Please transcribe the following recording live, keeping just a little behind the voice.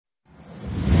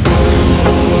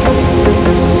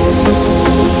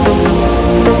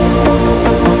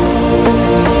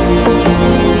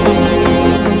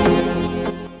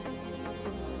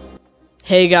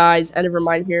Hey guys,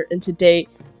 INEVERMINE here, and today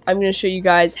I'm going to show you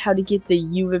guys how to get the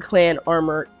YIGA clan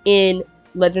armor in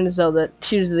Legend of Zelda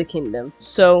Tears of the Kingdom.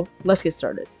 So, let's get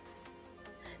started.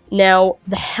 Now,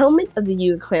 the helmet of the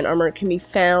YIGA clan armor can be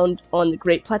found on the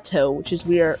Great Plateau, which is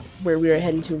where we are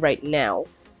heading to right now.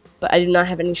 But I do not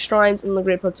have any shrines on the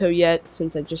Great Plateau yet,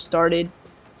 since I just started.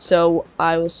 So,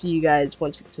 I will see you guys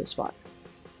once we get to the spot.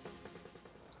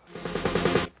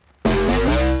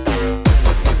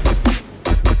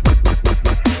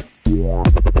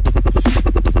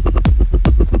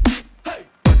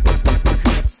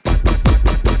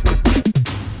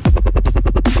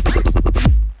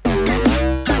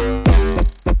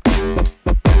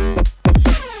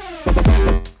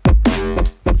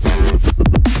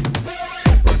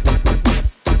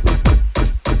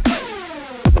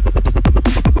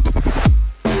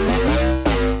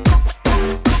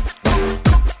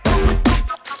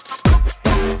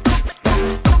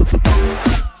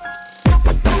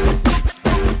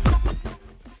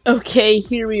 Okay,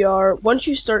 here we are. Once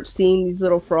you start seeing these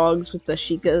little frogs with the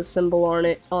YIGA symbol on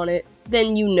it,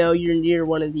 then you know you're near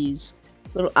one of these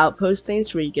little outpost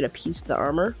things where you get a piece of the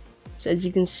armor. So as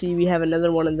you can see, we have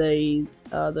another one of the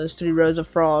those 3 rows of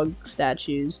frog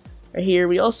statues right here.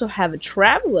 We also have a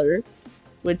traveler,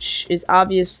 which is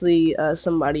obviously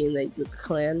somebody in the YIGA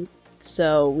clan.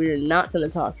 So we're not gonna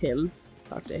talk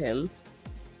to him.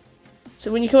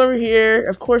 So when you come over here,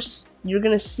 of course, you're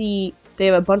gonna see they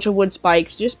have a bunch of wood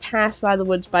spikes. Just pass by the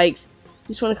wood spikes. You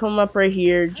just want to come up right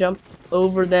here, jump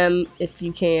over them if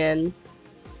you can.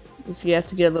 So you have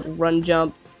to get a little run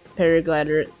jump,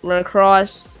 paraglider, run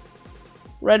across,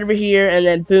 right over here, and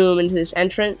then boom into this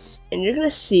entrance. And you're gonna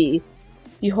see,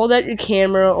 if you hold out your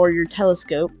camera or your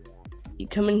telescope, you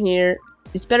come in here.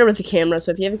 It's better with the camera,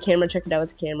 so if you have a camera, check it out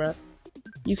with the camera.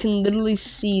 You can literally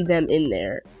see them in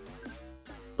there.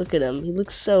 Look at him. He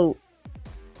looks so...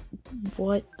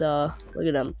 What the? Look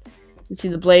at him. You can see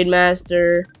the Blade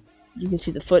Master. You can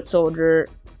see the Foot Soldier.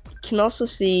 You can also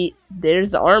see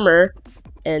there's the armor,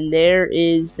 and there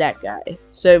is that guy.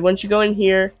 So once you go in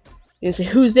here, you can say,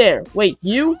 "Who's there? Wait,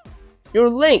 you? You're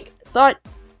Link. Thought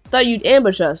you'd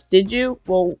ambush us, did you?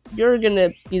 Well, you're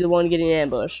gonna be the one getting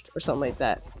ambushed," or something like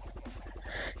that.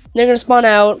 They're gonna spawn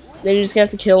out. Then you're just gonna have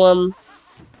to kill them.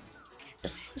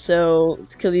 So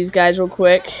let's kill these guys real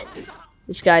quick.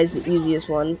 This guy's the easiest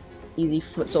one. Easy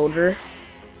Foot Soldier.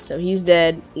 So he's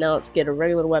dead. Now let's get a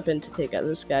regular weapon to take out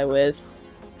this guy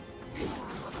with.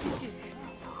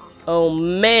 Oh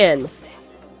man!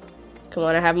 Come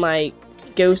on, I have my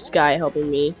ghost guy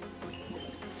helping me.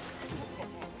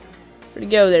 Where'd he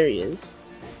go? There he is.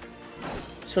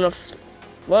 Just wanna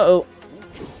whoa.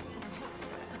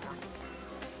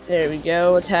 There we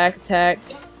go. Attack, attack.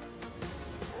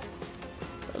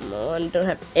 Come on, don't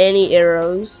have any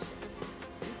arrows.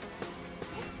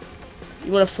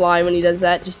 You want to fly when he does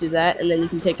that, just do that, and then you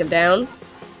can take him down.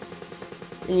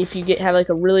 And if you have like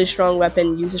a really strong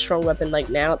weapon, use a strong weapon like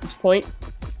now at this point.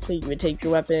 So you would take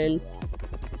your weapon,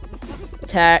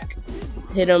 attack,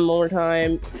 hit him one more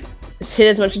time. Just hit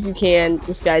as much as you can.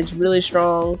 This guy's really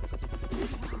strong.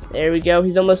 There we go,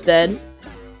 he's almost dead.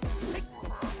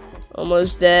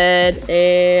 Almost dead,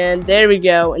 and there we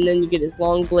go. And then you get his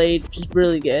long blade, which is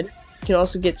really good. You can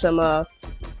also get some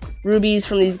rubies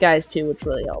from these guys too, which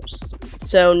really helps.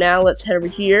 So now let's head over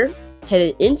here,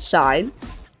 head inside,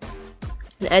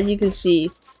 and as you can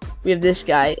see, we have this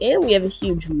guy, and we have a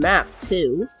huge map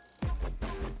too.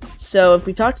 So if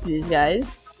we talk to these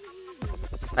guys,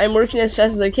 "I'm working as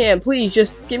fast as I can, please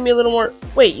just give me a little more."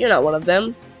 Wait, you're not one of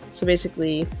them. So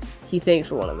basically, he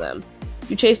thinks we're one of them.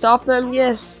 You chased off them?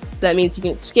 Yes. So that means he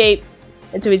can escape,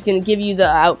 and so he's gonna give you the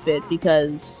outfit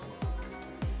because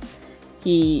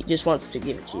he just wants to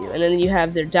give it to you. And then you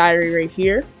have their diary right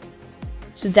here.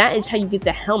 So that is how you get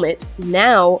the helmet.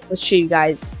 Now, let's show you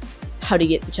guys how to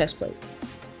get the chest plate.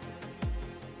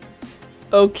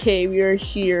 Okay, we are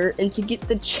here. And to get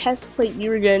the chest plate,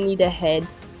 you're going to need to head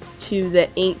to the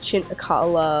ancient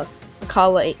Akala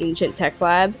Ancient Tech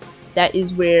Lab. That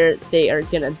is where they are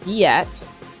going to be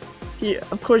at. So,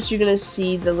 of course, you're going to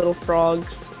see the little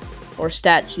frogs or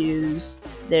statues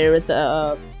there with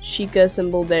the YIGA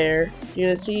symbol there. You're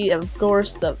gonna see, of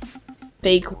course, the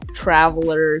fake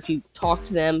traveler. If you talk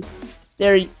to them,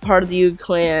 they're part of the YIGA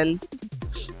clan.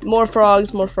 More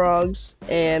frogs,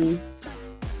 and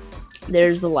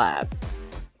there's the lab.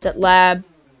 That lab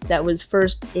that was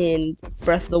first in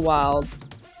Breath of the Wild,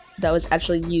 that was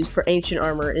actually used for ancient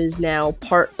armor, is now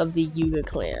part of the YIGA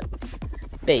clan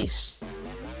base.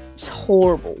 It's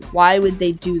horrible. Why would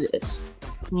they do this?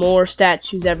 More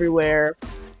statues everywhere.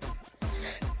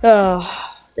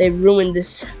 Oh, they ruined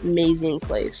this amazing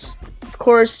place. Of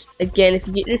course, again, if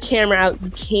you get your camera out,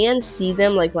 you can see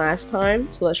them like last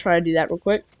time. So let's try to do that real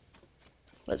quick.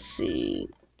 Let's see.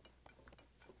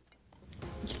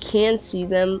 You can see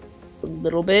them a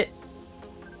little bit.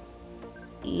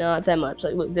 Not that much.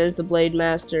 Like, look, there's the Blade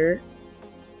Master.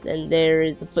 Then there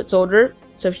is the Foot Soldier.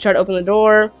 So if you try to open the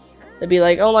door, they'll be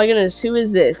like, oh my goodness, who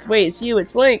is this? Wait, it's you,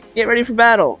 it's Link. Get ready for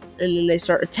battle. And then they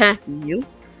start attacking you.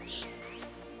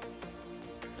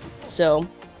 So,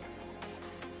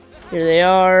 here they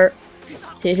are.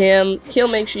 Hit him. Kill,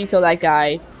 make sure you kill that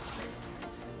guy.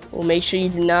 Well, make sure you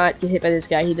do not get hit by this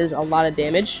guy. He does a lot of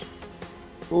damage.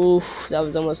 Oof, that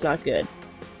was almost not good.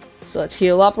 So let's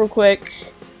heal up real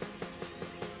quick.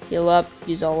 Heal up.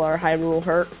 Use all our Hyrule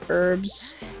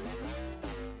herbs.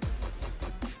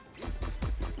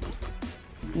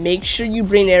 Make sure you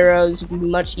bring arrows. It would be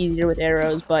much easier with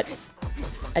arrows, but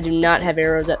I do not have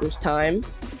arrows at this time.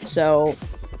 So,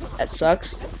 that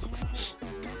sucks.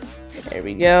 There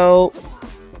we go.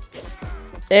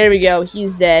 There we go.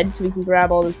 He's dead, so we can grab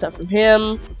all this stuff from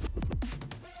him.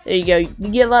 There you go. You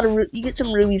get a lot of you get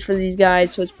some rubies for these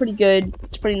guys, so it's pretty good.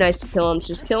 It's pretty nice to kill them. So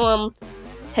just kill them.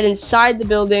 Head inside the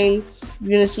building.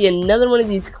 You're gonna see another one of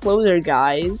these clother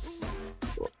guys.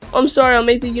 I'm sorry, I'll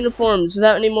make the uniforms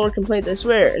without any more complaints, I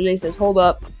swear. And then he says, hold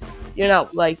up, you're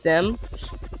not like them.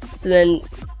 So then,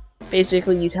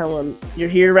 basically, you tell him you're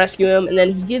here to rescue him, and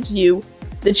then he gives you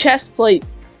the chest plate.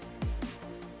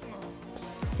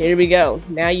 Here we go.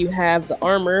 Now you have the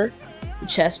armor, the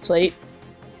chest plate.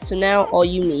 So now all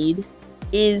you need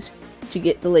is to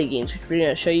get the leggings, which we're going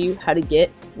to show you how to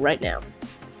get right now.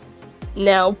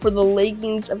 Now, for the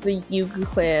leggings of the YIGA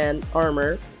clan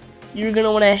armor, you're going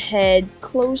to want to head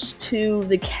close to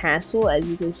the castle, as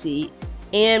you can see,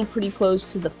 and pretty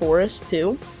close to the forest,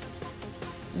 too.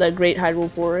 The Great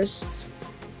Hyrule Forest.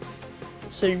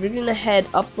 So you're going to head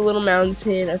up the little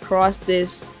mountain, across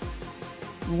this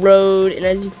road, and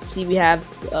as you can see, we have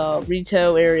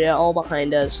Rito area all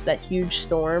behind us, that huge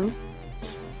storm.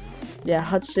 Yeah,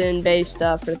 Hudson Bay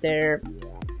stuff right there.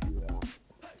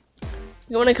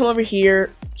 You want to come over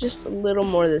here, just a little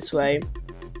more this way.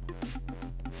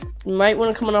 You might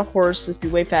want to come on a horse, this would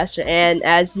be way faster. And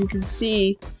as you can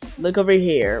see, look over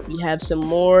here, we have some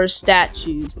more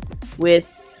statues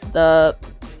with the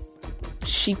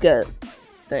Sheikah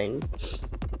thing.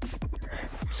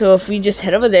 So if we just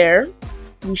head over there,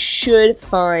 we should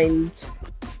find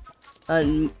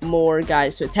more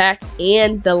guys to attack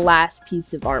and the last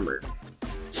piece of armor.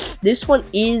 This one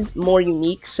is more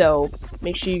unique, so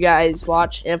make sure you guys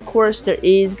watch. And of course, there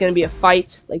is going to be a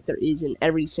fight like there is in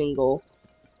every single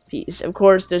piece. Of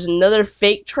course, there's another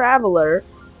fake traveler,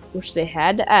 which they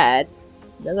had to add.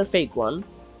 Another fake one.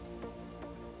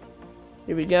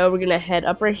 Here we go. We're going to head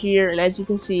up right here. And as you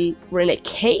can see, we're in a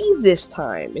cave this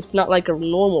time. It's not like a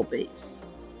normal base.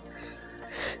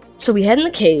 So we head in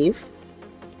the cave.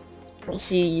 And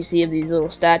you see these little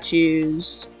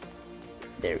statues.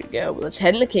 There we go. Let's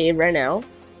head in the cave right now.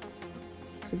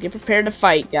 So get prepared to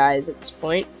fight, guys, at this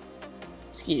point.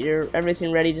 Let's get your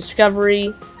everything ready.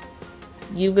 Discovery.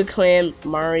 YIGA Clan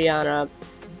Mariana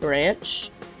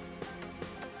branch.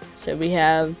 So we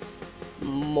have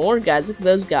more guys. Look at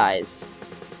those guys.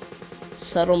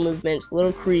 Subtle movements, a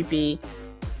little creepy.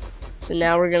 So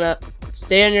now we're gonna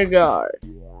stay on your guard.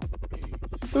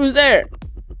 Who's there?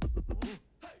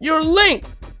 You're Link!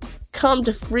 Come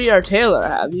to free our tailor,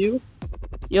 have you?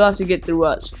 You'll have to get through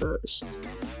us first.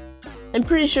 I'm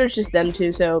pretty sure it's just them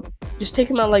two, so just take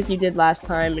them out like you did last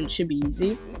time and it should be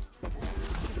easy.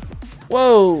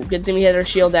 Whoa, good thing we had our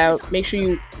shield out. Make sure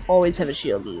you always have a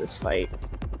shield in this fight.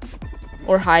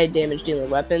 Or high damage dealing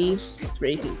weapons, where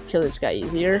you can kill this guy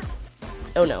easier.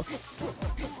 Oh no.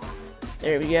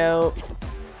 There we go.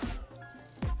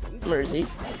 Where is he?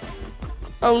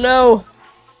 Oh no!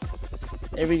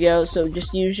 There we go, so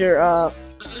just use your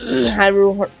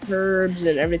Hyrule herbs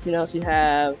and everything else you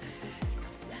have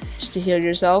just to heal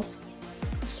yourself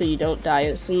so you don't die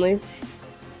instantly.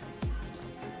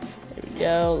 There we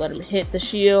go, let him hit the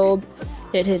shield.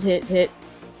 Hit, hit, hit, hit.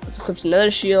 Let's equip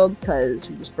another shield because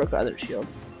we just broke our other shield.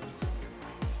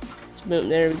 Let's boom,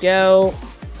 there we go.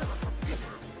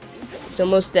 He's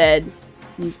almost dead.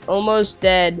 He's almost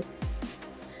dead.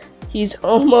 He's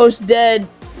almost dead.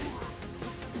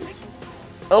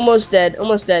 Almost dead.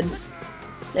 Almost dead.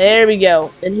 There we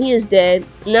go. And he is dead.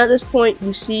 And at this point,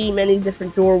 you see many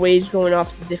different doorways going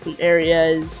off to different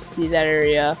areas. See that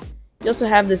area. You also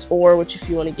have this ore, which if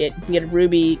you want to get, you can get a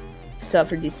ruby, sell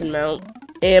for a decent amount.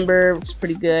 Amber, which is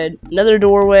pretty good. Another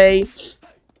doorway.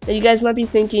 And you guys might be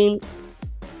thinking,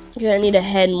 you're going to need to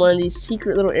head in one of these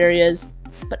secret little areas.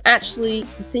 But actually,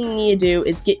 the thing you need to do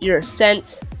is get your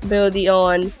ascent ability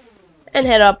on. and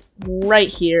head up right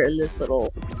here in this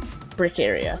little brick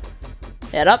area.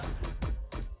 Head up,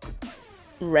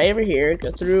 right over here,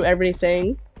 go through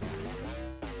everything,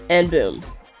 and boom.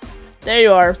 There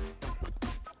you are.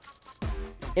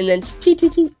 And then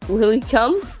will he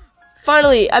come?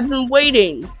 Finally, I've been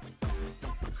waiting.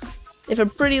 If a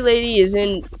pretty lady is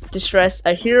in distress,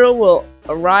 a hero will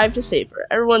arrive to save her.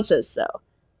 Everyone says so.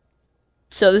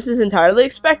 So this is entirely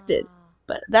expected.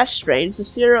 But that's strange. The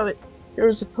hero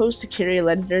is supposed to carry a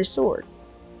legendary sword.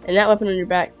 And that weapon on your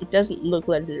back, it doesn't look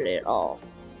legendary at all.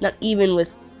 Not even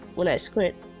when I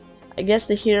squint. I guess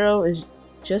the hero is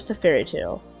just a fairy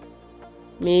tale.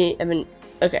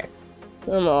 Okay.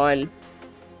 Come on.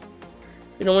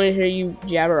 We don't want to hear you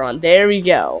jabber on. There we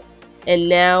go. And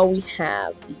now we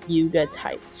have the YIGA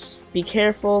tights. Be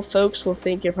careful, folks will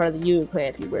think you're part of the YIGA clan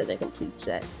if you wear the complete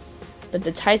set. But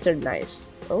the tights are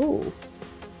nice. Oh.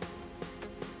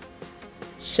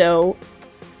 So,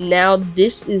 now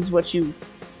this is what you...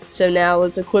 So now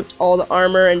let's equip all the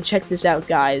armor and check this out,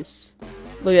 guys.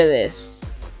 Look at this.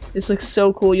 This looks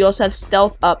so cool. You also have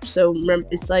stealth up, so remember,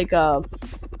 it's like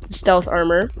stealth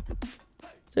armor.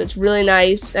 So it's really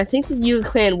nice. I think the YIGA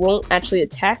clan won't actually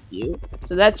attack you.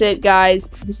 So that's it, guys.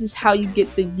 This is how you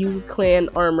get the YIGA clan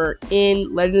armor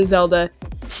in Legend of Zelda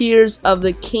Tears of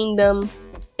the Kingdom.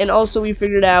 And also we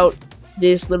figured out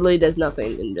this literally does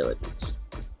nothing in villages.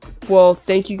 Well,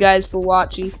 thank you guys for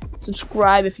watching.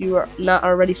 Subscribe if you are not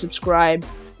already subscribed.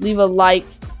 Leave a like.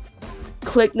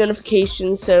 Click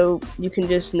notifications so you can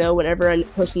just know whenever I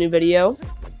post a new video.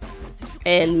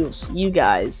 And we will see you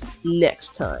guys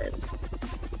next time.